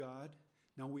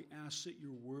Now we ask that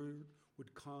your word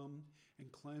would come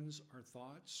and cleanse our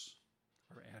thoughts,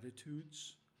 our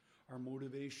attitudes, our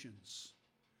motivations,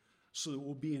 so that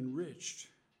we'll be enriched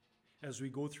as we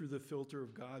go through the filter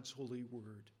of God's holy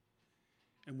word,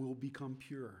 and we'll become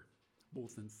pure,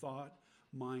 both in thought,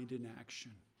 mind, and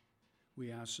action.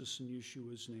 We ask this in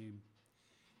Yeshua's name.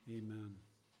 Amen.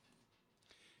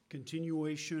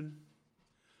 Continuation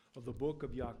of the book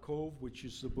of Yaakov, which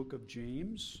is the book of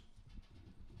James.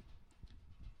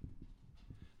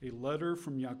 A letter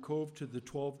from Yaakov to the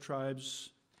 12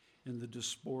 tribes in the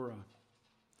diaspora.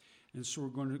 And so we're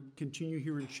going to continue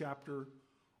here in chapter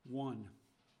 1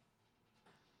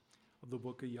 of the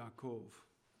book of Yaakov.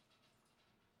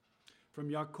 From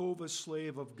Yaakov, a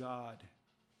slave of God,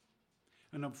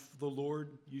 and of the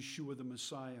Lord Yeshua the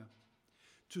Messiah,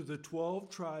 to the 12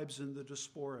 tribes in the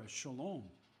diaspora, Shalom.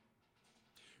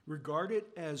 Regard it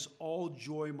as all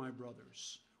joy, my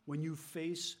brothers, when you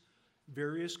face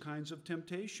various kinds of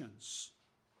temptations,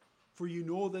 for you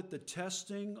know that the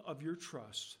testing of your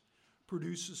trust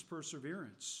produces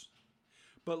perseverance.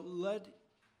 But let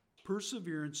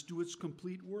perseverance do its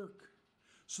complete work,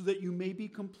 so that you may be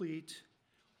complete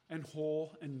and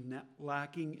whole and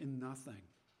lacking in nothing.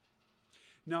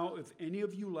 Now, if any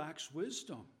of you lacks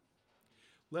wisdom,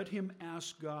 let him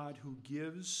ask God, who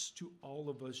gives to all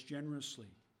of us generously,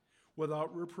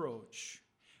 without reproach,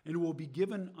 and it will be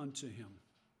given unto him.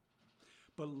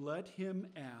 But let him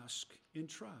ask in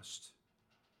trust,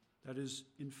 that is,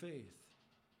 in faith,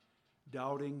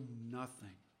 doubting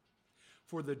nothing.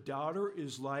 For the doubter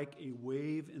is like a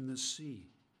wave in the sea,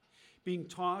 being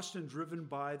tossed and driven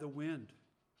by the wind.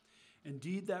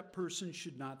 Indeed, that person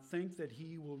should not think that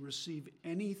he will receive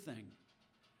anything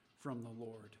from the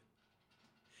Lord,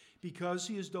 because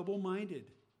he is double-minded,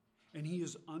 and he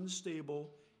is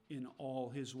unstable in all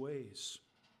his ways.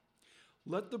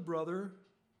 Let the brother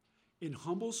in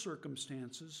humble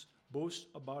circumstances boast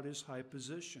about his high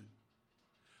position,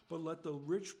 but let the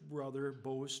rich brother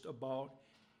boast about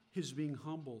his being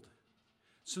humbled,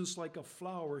 since like a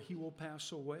flower he will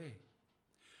pass away.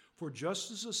 For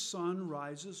just as the sun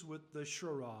rises with the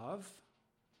sharav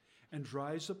and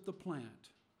dries up the plant,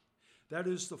 that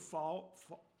is, the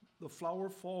flower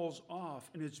falls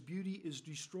off and its beauty is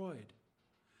destroyed,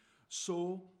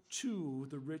 so too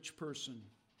the rich person,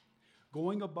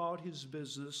 going about his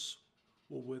business,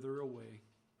 will wither away.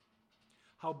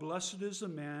 How blessed is the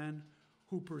man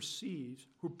who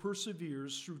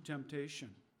perseveres through temptation.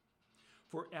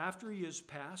 For after he has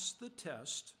passed the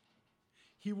test,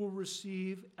 he will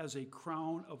receive as a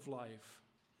crown of life,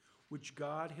 which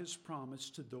God has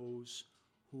promised to those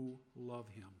who love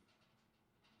him.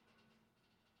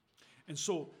 And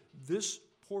so this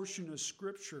portion of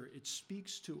Scripture, it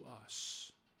speaks to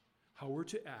us how we're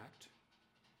to act,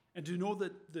 and to know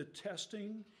that the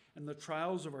testing and the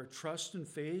trials of our trust and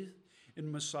faith in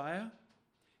Messiah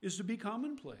is to be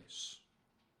commonplace.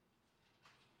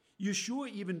 Yeshua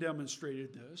even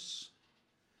demonstrated this,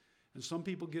 and some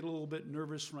people get a little bit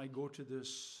nervous when I go to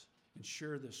this and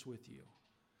share this with you.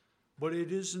 But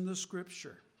it is in the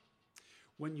Scripture.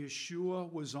 When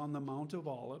Yeshua was on the Mount of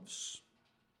Olives,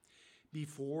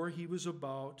 before he was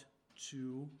about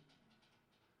to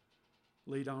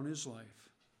lay down his life,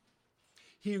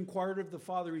 he inquired of the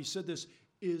Father, he said this,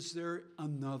 is there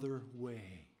another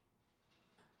way?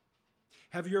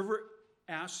 Have you ever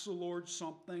asked the Lord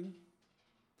something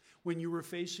when you were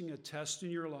facing a test in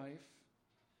your life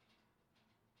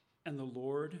and the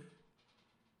Lord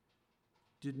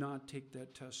did not take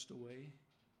that test away,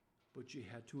 but you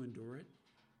had to endure it?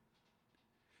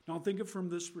 Now think of it from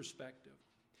this perspective.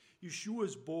 Yeshua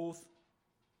is both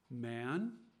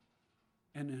man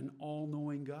and an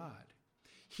all-knowing God.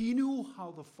 He knew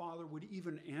how the Father would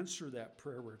even answer that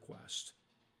prayer request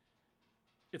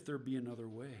if there be another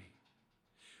way.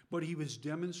 But he was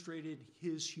demonstrated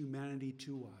his humanity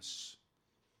to us.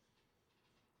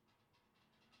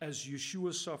 As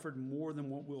Yeshua suffered more than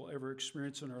what we'll ever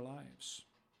experience in our lives,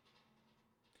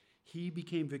 he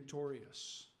became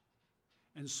victorious,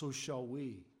 and so shall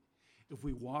we if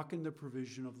we walk in the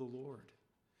provision of the Lord.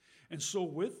 And so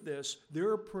with this, there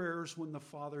are prayers when the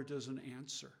Father doesn't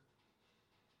answer.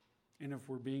 And if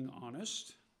we're being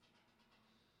honest,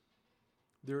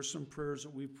 there are some prayers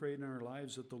that we've prayed in our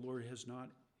lives that the Lord has not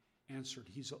answered.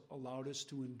 He's allowed us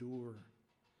to endure.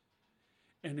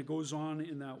 And it goes on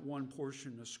in that one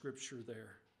portion of Scripture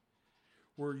there,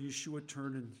 where Yeshua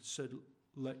turned and said,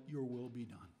 let your will be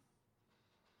done.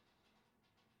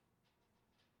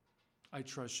 I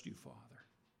trust you, Father.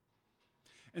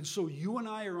 And so you and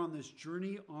I are on this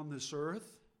journey on this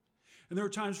earth, and there are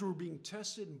times where we're being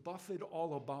tested and buffeted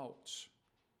all about.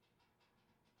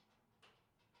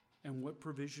 And what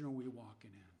provision are we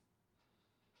walking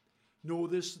in? Know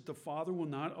this, that the Father will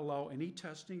not allow any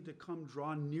testing to come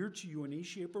draw near to you in any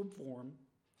shape or form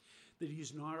that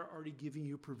he's not already giving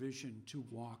you provision to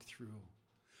walk through,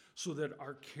 so that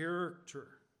our character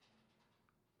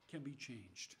can be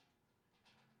changed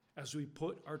as we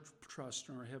put our trust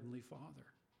in our Heavenly Father.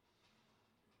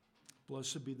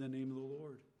 Blessed be the name of the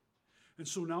Lord. And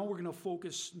so now we're going to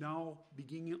focus now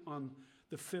beginning on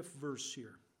the 5th verse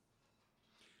here.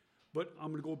 But I'm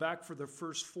going to go back for the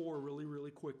first 4 really,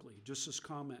 really quickly, just as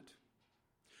comment.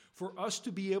 For us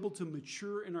to be able to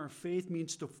mature in our faith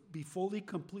means to be fully,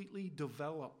 completely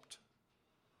developed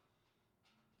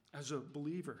as a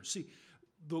believer. See,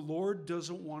 the Lord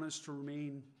doesn't want us to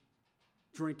remain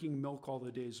drinking milk all the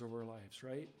days of our lives,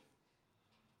 right?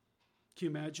 Can you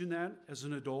imagine that as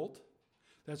an adult?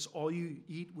 That's all you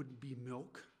eat would be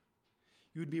milk.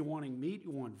 You would be wanting meat,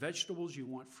 you want vegetables, you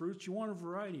want fruits, you want a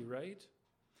variety, right?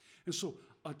 And so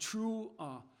a true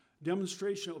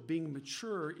demonstration of being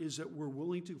mature is that we're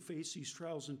willing to face these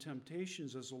trials and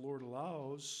temptations as the Lord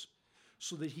allows,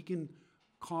 so that he can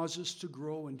cause us to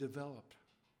grow and develop,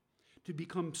 to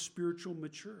become spiritual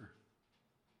mature.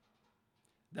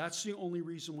 That's the only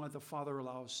reason why the Father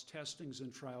allows testings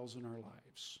and trials in our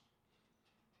lives.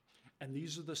 And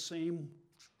these are the same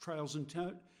trials and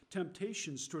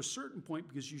temptations to a certain point,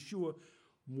 because Yeshua,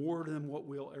 more than what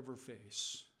we'll ever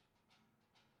face,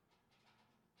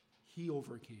 he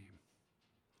overcame,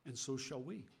 and so shall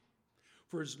we.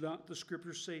 For does not the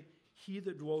scriptures say, he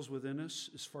that dwells within us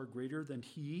is far greater than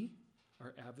he,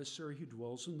 our adversary who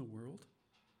dwells in the world?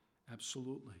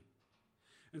 Absolutely.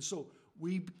 And so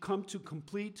we come to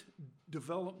complete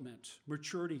development.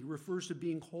 Maturity refers to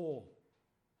being whole.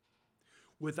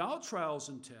 Without trials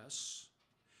and tests,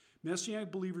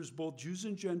 Messianic believers, both Jews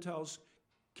and Gentiles,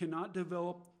 cannot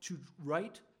develop to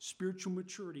right spiritual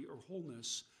maturity or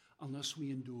wholeness unless we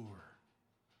endure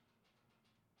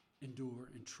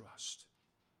and trust.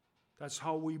 That's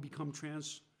how we become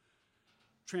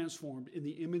transformed in the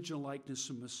image and likeness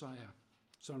of Messiah.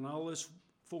 So now let's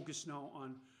focus now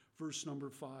on verse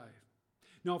number 5.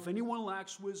 Now, if anyone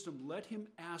lacks wisdom, let him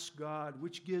ask God,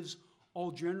 which gives all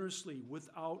generously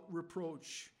without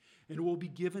reproach, and it will be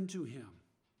given to him.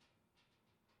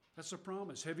 That's a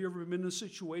promise. Have you ever been in a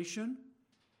situation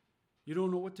you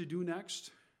don't know what to do next,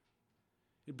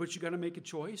 but you got to make a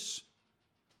choice?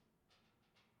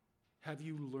 Have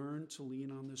you learned to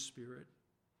lean on the Spirit,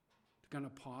 to kind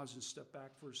of pause and step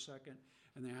back for a second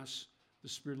and ask the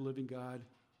Spirit of the living God,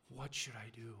 what should I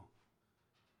do?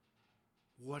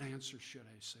 What answer should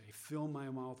I say? Fill my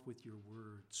mouth with your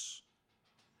words.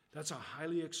 That's a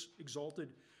highly exalted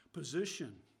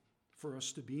position for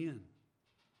us to be in.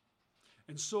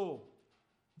 And so,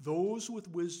 those with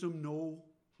wisdom know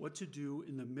what to do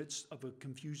in the midst of a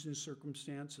confusing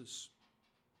circumstances,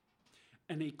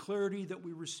 and a clarity that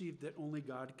we receive that only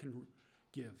God can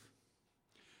give.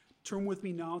 Turn with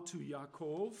me now to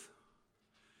Yaakov,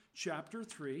 chapter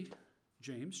 3,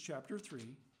 James chapter 3,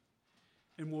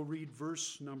 and we'll read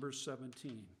verse number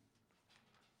 17.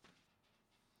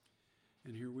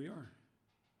 And here we are.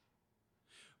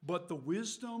 But the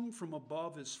wisdom from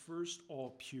above is first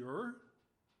all pure,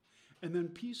 and then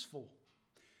peaceful.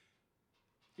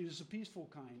 It is a peaceful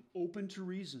kind, open to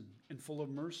reason, and full of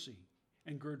mercy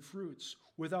and good fruits,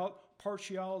 without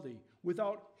partiality,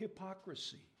 without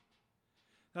hypocrisy.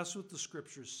 That's what the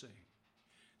scriptures say.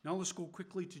 Now let's go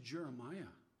quickly to Jeremiah.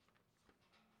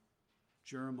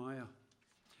 Jeremiah.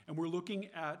 And we're looking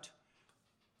at,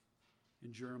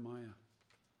 in Jeremiah,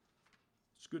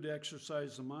 it's good to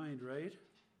exercise the mind, right?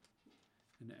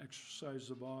 And to exercise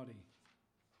the body.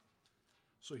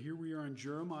 So here we are in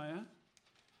Jeremiah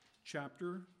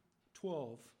chapter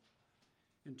 12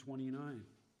 and 29.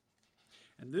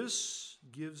 And this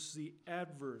gives the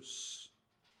adverse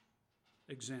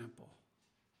example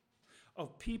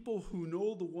of people who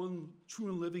know the one true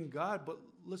and living God, but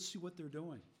let's see what they're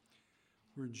doing.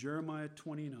 We're in Jeremiah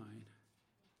 29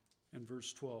 and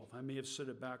verse 12. I may have said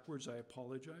it backwards. I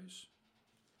apologize.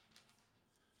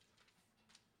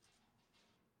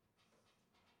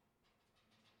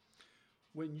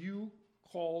 When you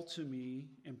call to me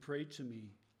and pray to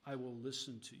me, I will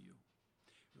listen to you.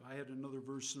 I had another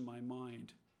verse in my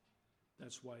mind.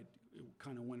 That's why it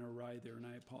kind of went awry there, and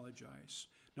I apologize.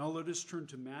 Now let us turn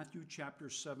to Matthew chapter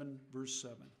 7, verse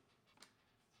 7.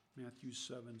 Matthew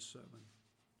 7:7.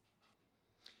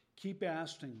 Keep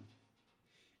asking,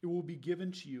 it will be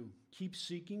given to you. Keep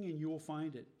seeking, and you will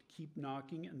find it. Keep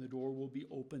knocking, and the door will be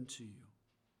open to you.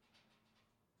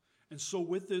 And so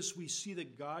with this, we see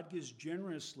that God gives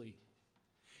generously,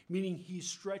 meaning he's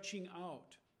stretching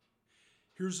out.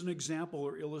 Here's an example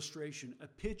or illustration, a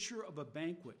picture of a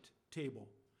banquet table,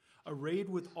 arrayed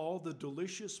with all the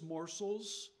delicious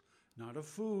morsels, not of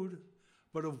food,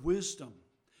 but of wisdom,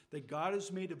 that God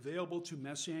has made available to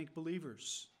Messianic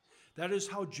believers. That is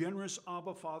how generous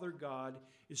Abba Father God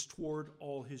is toward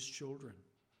all his children.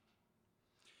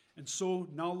 And so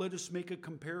now let us make a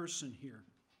comparison here.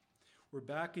 We're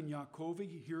back in Yaakov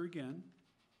here again.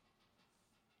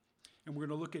 And we're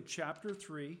going to look at chapter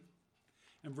 3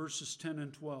 and verses 10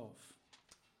 and 12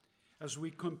 as we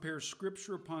compare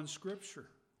scripture upon scripture.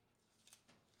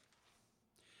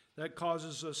 That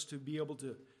causes us to be able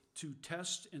to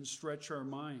test and stretch our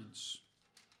minds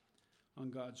on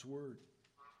God's word.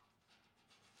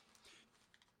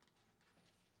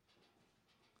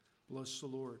 Bless the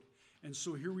Lord. And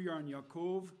so here we are in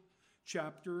Yaakov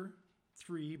chapter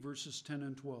 3, verses 10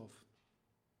 and 12.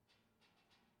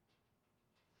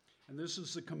 And this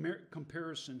is the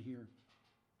comparison here.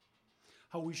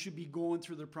 How we should be going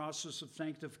through the process of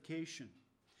sanctification.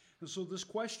 And so this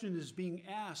question is being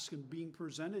asked and being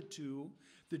presented to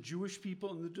the Jewish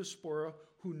people in the diaspora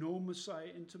who know Messiah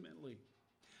intimately.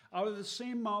 Out of the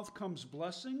same mouth comes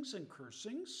blessings and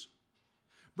cursings.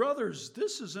 Brothers,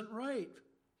 this isn't right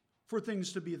for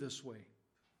things to be this way.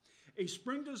 A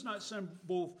spring does not send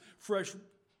both fresh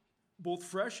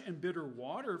and bitter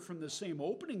water from the same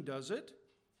opening, does it?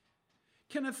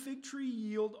 Can a fig tree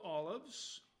yield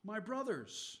olives, my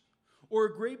brothers, or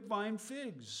a grapevine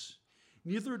figs?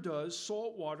 Neither does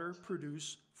salt water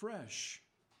produce fresh.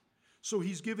 So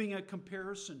he's giving a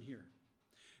comparison here.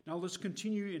 Now let's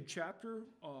continue in chapter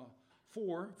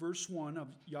 4, verse 1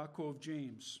 of Yaakov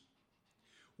James.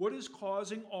 What is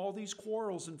causing all these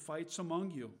quarrels and fights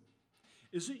among you?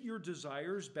 Isn't your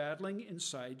desires battling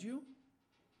inside you?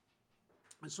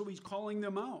 And so he's calling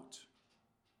them out.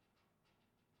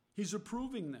 He's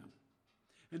approving them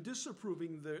and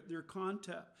disapproving their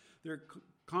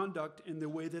conduct and the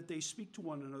way that they speak to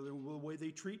one another, the way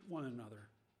they treat one another.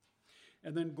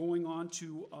 And then going on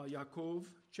to Yaakov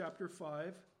chapter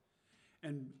 5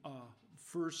 and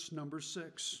verse number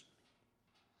 6.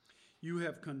 You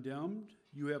have condemned,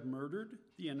 you have murdered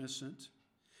the innocent,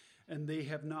 and they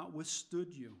have not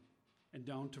withstood you. And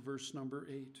down to verse number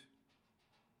 8.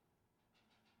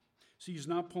 See, he's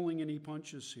not pulling any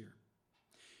punches here.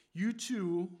 You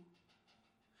too,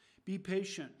 be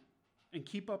patient and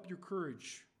keep up your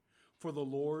courage, for the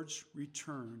Lord's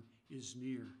return is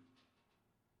near.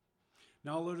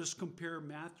 Now let us compare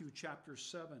Matthew chapter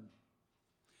 7,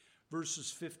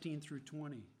 verses 15 through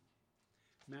 20.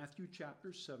 Matthew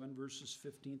chapter 7, verses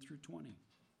 15 through 20.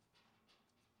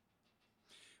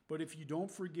 But if you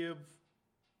don't forgive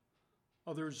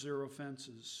others their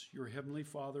offenses, your heavenly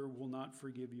Father will not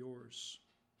forgive yours.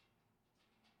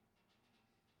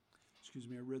 Excuse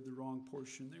me, I read the wrong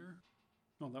portion there.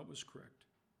 No, that was correct.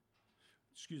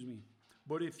 Excuse me.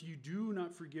 But if you do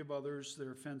not forgive others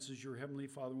their offenses, your heavenly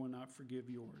Father will not forgive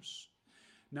yours.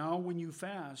 Now, when you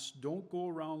fast, don't go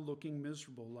around looking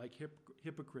miserable like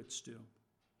hypocrites do.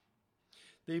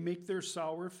 They make their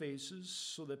sour faces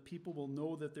so that people will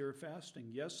know that they're fasting.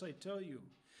 Yes, I tell you,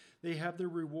 they have their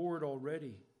reward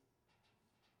already.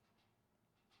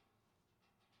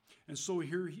 And so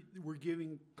here we're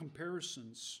giving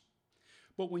comparisons.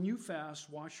 But when you fast,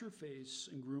 wash your face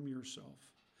and groom yourself,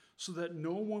 so that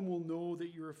no one will know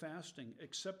that you are fasting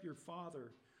except your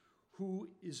Father who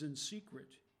is in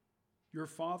secret. Your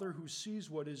Father who sees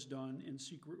what is done in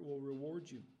secret will reward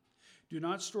you. Do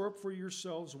not store up for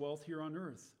yourselves wealth here on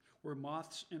earth, where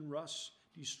moths and rust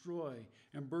destroy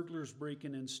and burglars break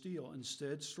in and steal.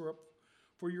 Instead, store up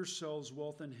for yourselves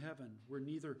wealth in heaven, where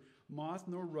neither moth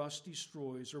nor rust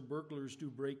destroys or burglars do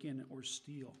break in or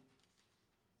steal.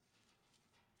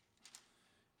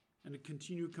 And a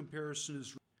continued comparison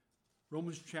is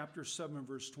Romans chapter 7,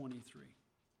 verse 23.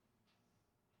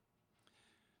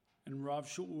 And Rav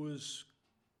Shaul was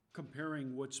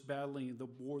comparing what's battling the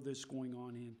war that's going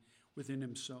on within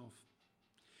himself.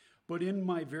 But in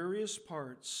my various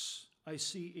parts, I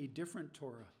see a different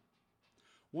Torah,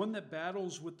 one that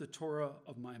battles with the Torah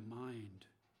of my mind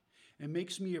and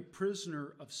makes me a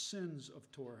prisoner of sins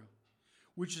of Torah,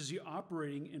 which is the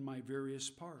operating in my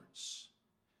various parts.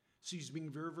 See, he's being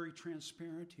very, very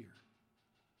transparent here.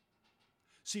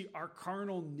 See, our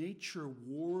carnal nature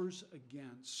wars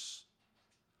against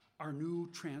our new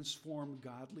transformed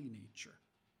godly nature.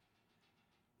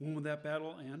 When will that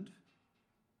battle end?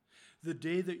 The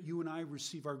day that you and I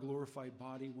receive our glorified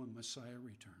body when Messiah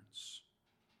returns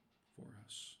for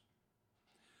us.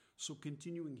 So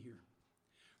continuing here.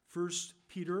 1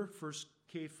 Peter, 1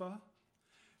 Kepha,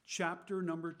 chapter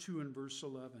number 2 and verse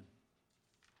 11.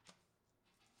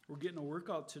 We're getting a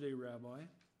workout today, Rabbi.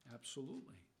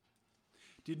 Absolutely.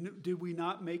 Did we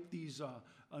not make these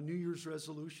New Year's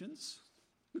resolutions?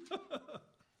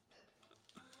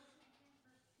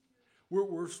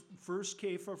 We're First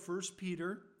Kepha, 1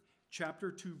 Peter,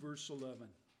 chapter 2, verse 11.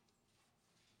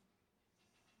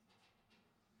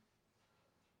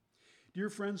 Dear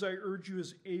friends, I urge you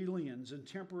as aliens and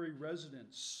temporary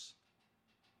residents.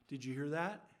 Did you hear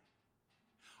that?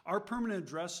 Our permanent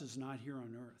address is not here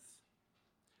on earth,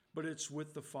 but it's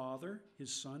with the Father,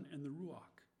 His Son, and the Ruach.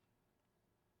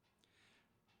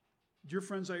 Dear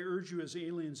friends, I urge you as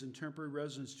aliens and temporary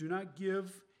residents, do not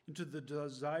give into the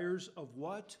desires of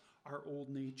what? Our old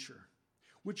nature,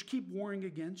 which keep warring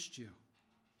against you.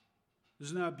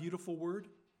 Isn't that a beautiful word?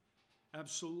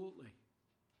 Absolutely.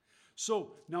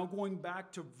 So now going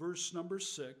back to verse number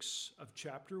 6 of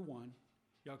chapter 1,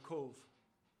 Yaakov.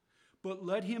 But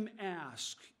let him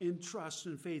ask in trust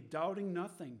and faith, doubting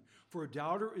nothing. For a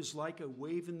doubter is like a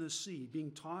wave in the sea, being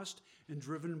tossed and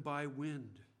driven by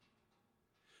wind.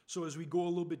 So as we go a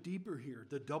little bit deeper here,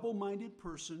 the double-minded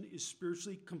person is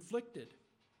spiritually conflicted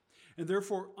and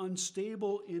therefore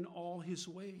unstable in all his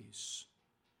ways.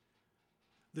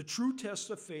 The true test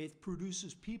of faith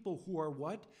produces people who are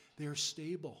what? They are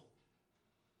stable.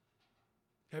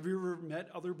 Have you ever met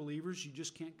other believers you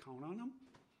just can't count on them?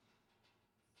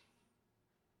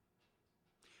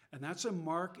 And that's a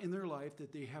mark in their life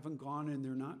that they haven't gone and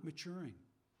they're not maturing.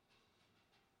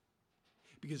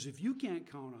 Because if you can't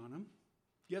count on them,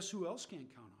 guess who else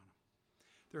can't count on them?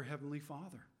 Their Heavenly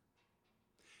Father.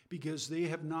 Because they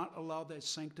have not allowed that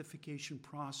sanctification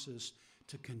process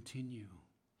to continue.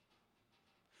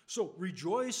 So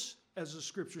rejoice, as the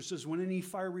scripture says, when any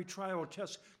fiery trial or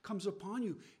test comes upon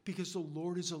you, because the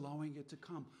Lord is allowing it to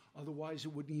come. Otherwise,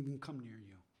 it wouldn't even come near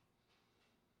you.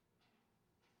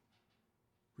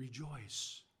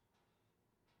 Rejoice,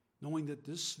 knowing that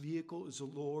this vehicle is the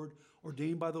Lord,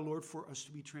 ordained by the Lord for us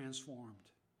to be transformed.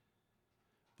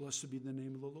 Blessed be the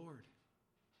name of the Lord.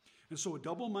 And so a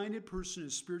double-minded person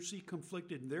is spiritually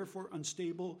conflicted and therefore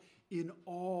unstable in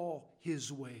all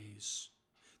his ways.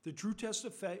 The true test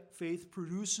of faith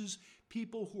produces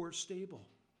people who are stable,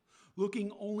 looking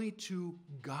only to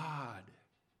God,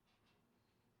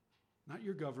 not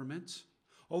your government.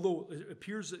 Although it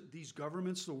appears that these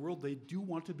governments, the world, they do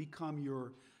want to become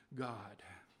your God.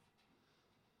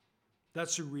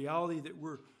 That's a reality that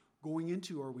we're going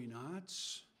into, are we not?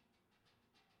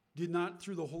 Did not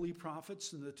through the holy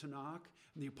prophets and the Tanakh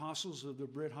and the apostles of the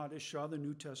Brit Hadashah, the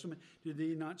New Testament, did they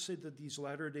not say that these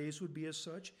latter days would be as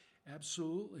such?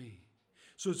 Absolutely.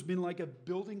 So it's been like a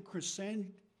building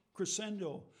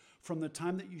crescendo from the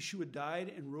time that Yeshua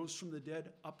died and rose from the dead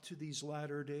up to these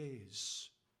latter days.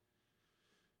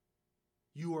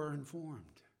 You are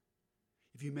informed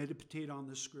if you meditate on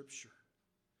the scripture.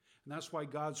 And that's why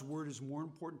God's word is more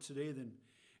important today than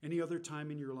any other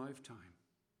time in your lifetime.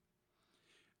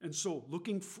 And so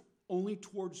looking only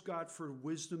towards God for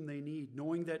wisdom they need,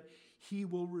 knowing that He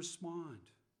will respond.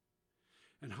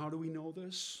 And how do we know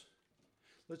this?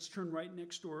 Let's turn right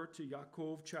next door to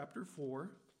Yaakov chapter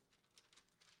 4.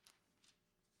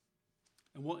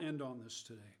 And we'll end on this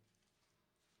today.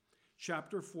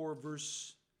 Chapter 4,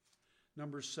 verse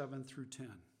number 7 through 10.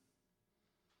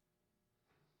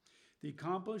 The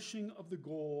accomplishing of the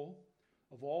goal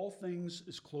of all things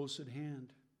is close at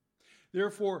hand.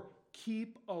 Therefore,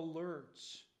 keep alert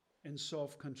and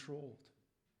self-controlled.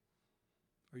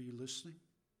 Are you listening?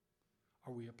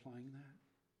 Are we applying that?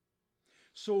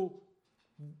 So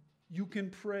you can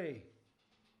pray.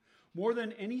 More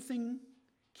than anything,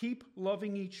 keep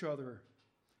loving each other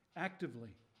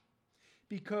actively,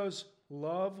 because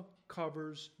love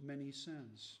covers many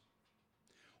sins.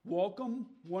 Welcome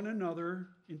one another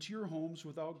into your homes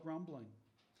without grumbling,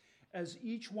 as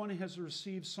each one has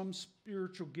received some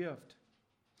spiritual gift.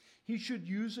 He should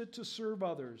use it to serve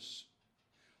others,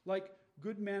 like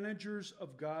good managers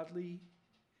of godly,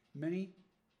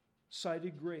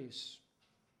 many-sided grace.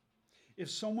 If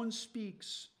someone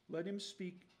speaks, let him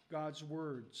speak God's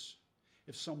words.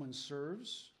 If someone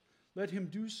serves, let him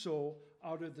do so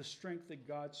out of the strength that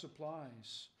God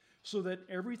supplies, so that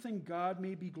everything God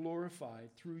may be glorified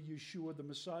through Yeshua the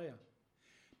Messiah.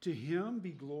 To him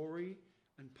be glory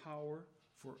and power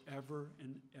forever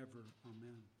and ever.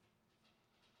 Amen.